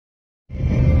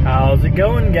How's it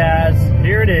going, guys?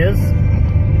 Here it is,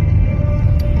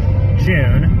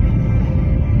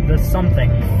 June the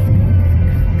something.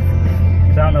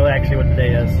 I don't know actually what the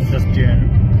day is. It's just June,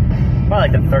 probably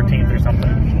like the 13th or something.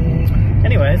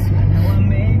 Anyways,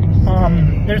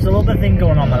 there's a little bit of thing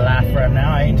going on in my life right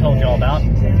now. I ain't told y'all about,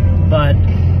 but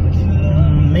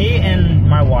me and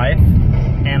my wife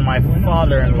and my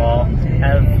father-in-law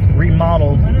have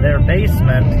remodeled their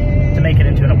basement to make it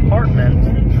into an apartment,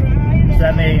 so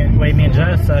that way me and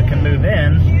Jessa can move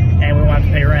in and we won't have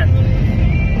to pay rent.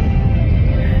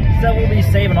 So we'll be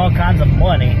saving all kinds of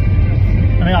money.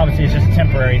 I mean, obviously it's just a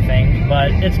temporary thing, but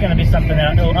it's going to be something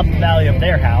that will up the value of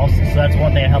their house, so that's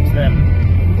one thing that helps them.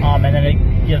 And then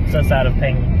it gets us out of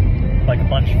paying like a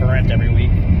bunch for rent every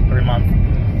month.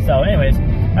 So anyways,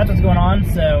 that's what's going on.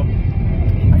 So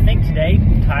I think today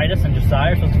Titus and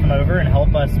Josiah are supposed to come over and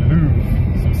help us move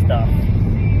some stuff.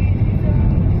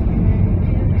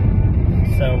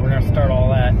 So we're going to start all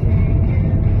that.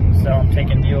 So I'm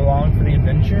taking you along for the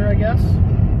adventure, I guess.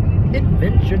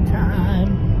 Adventure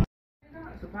time.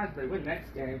 I'm surprised they win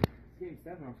next game. Game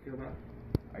 7 I'll kill that.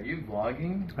 Are you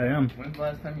vlogging? I am. When's the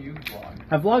last time you vlogged?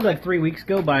 I vlogged like 3 weeks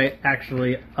ago, but I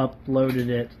actually uploaded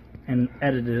it and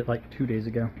edited it like 2 days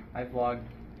ago. I vlogged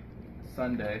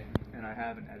Sunday, and I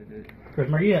haven't edited it. Chris,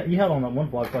 you held on that one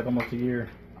vlog for like almost a year.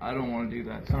 I don't want to do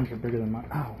that. His arms are bigger than mine.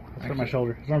 Ow, I hurt my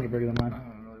shoulder. His arms are bigger than I mine.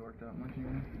 haven't really worked out much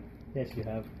even. Yes, you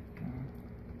have.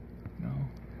 No.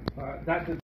 That's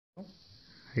it.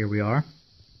 Here we are.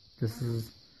 This is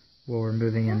where we're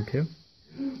moving into.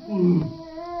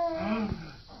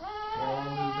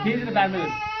 He's in a bad mood.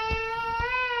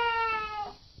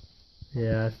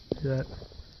 Yeah, see that?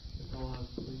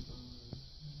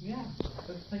 Yeah.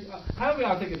 How are we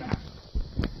all taking that?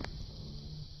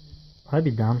 I'd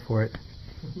be down for it.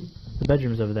 The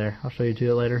bedroom's over there. I'll show you to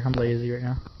it later. I'm lazy right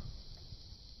now.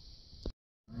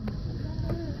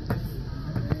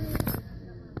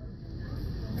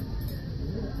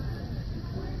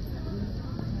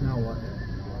 Now what?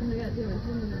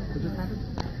 What just happened?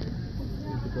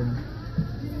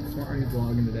 So are you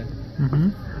vlogging today? Mm-hmm.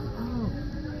 Oh.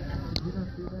 You don't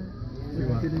see that? See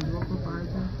what? Did you walk up by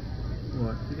him?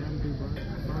 What? You got to do what?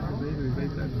 They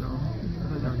said no.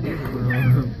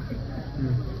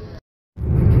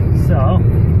 So,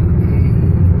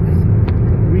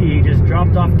 we just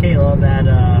dropped off Caleb at,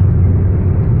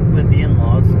 with the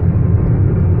in-laws,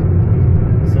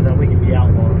 so that we can be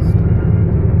outlaws.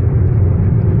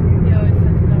 You always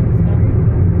send them stuff.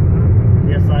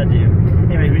 Yes, I do.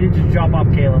 Anyways, we did just drop off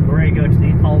Caleb. We're ready to go to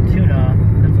the Altoona,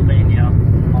 Pennsylvania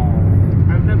Mall.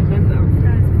 I've never been there. This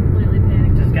guy's completely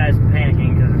panicked. This guy's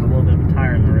panicking because there's a little bit of a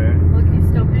tire in the road. Look, he's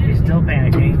still panicking. He's still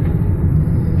panicking.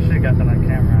 Should've got that on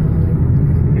camera.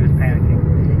 He was panicking.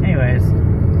 Anyways,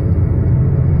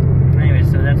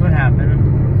 so that's what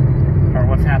happened. Or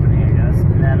what's happening, I guess.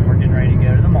 And then we're getting ready to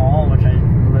go to the mall, which I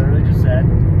literally just said.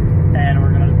 And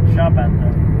we're gonna shop at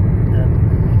the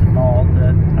mall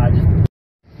that I just...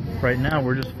 Right now,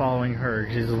 we're just following her.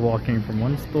 She's just walking from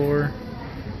one store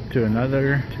to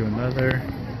another, to another.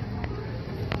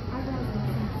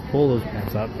 Pull those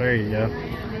pants up. There you go.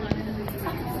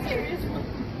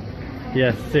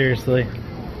 Yes, seriously.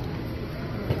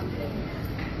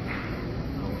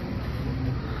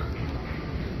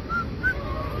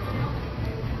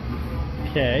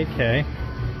 Okay.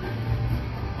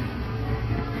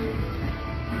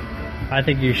 I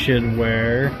think you should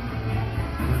wear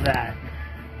that.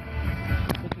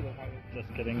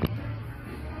 Just kidding.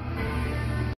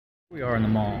 We are in the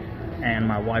mall, and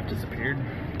my wife disappeared. I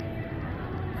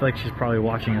feel like she's probably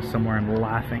watching us somewhere and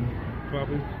laughing.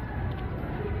 Probably.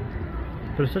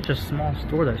 But it's such a small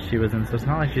store that she was in, so it's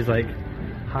not like she's like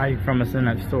hiding from us in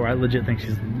that store. I legit think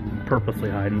she's purposely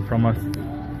hiding from us.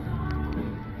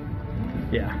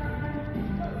 Yeah.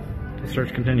 The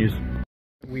search continues.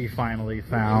 We finally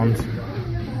found... I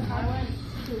went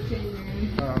to a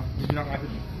changing room. Did you not like it?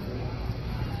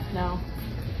 No.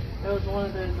 It was one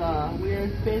of those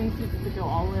weird bathing suits that go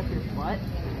all the way up your butt.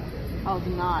 I was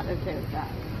not okay with that.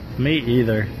 Me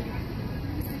either.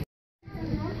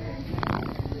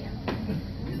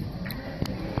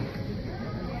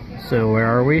 So where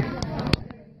are we?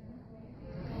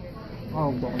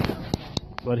 Oh, God.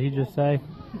 What did he just say?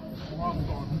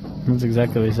 That's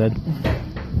exactly what he said.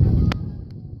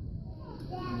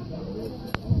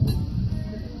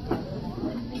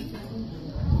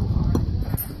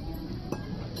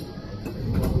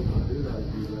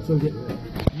 So you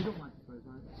don't like the place,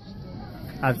 right?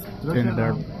 I've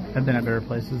been at better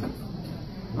places. Do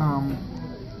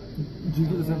you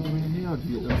get the same thing in here, or do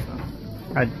you get those stuff?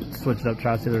 I'd switch it up,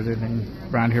 try to see if there's anything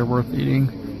around here worth eating.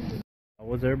 What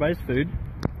was everybody's food?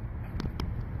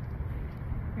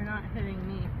 You're not hitting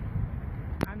me.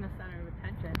 I'm the center of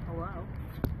attention. Hello.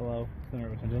 Hello, center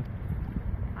of attention.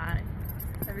 Hi.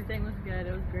 Everything was good.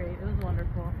 It was great. It was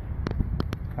wonderful.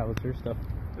 How was your stuff?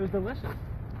 It was delicious.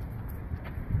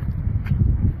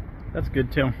 That's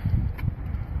good too.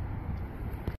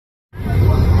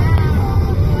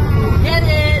 Get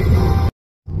it!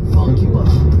 Funk you up,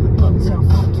 uptown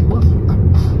funk you up,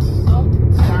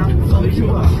 uptown funk you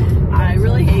up. I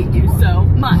really hate you so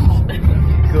much.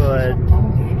 Good.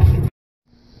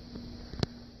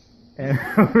 And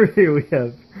over here we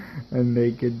have a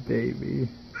naked baby.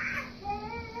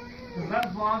 Is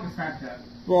that vlog or Snapchat?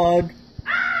 Vlog.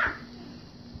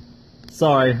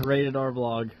 Sorry, rated R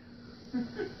vlog.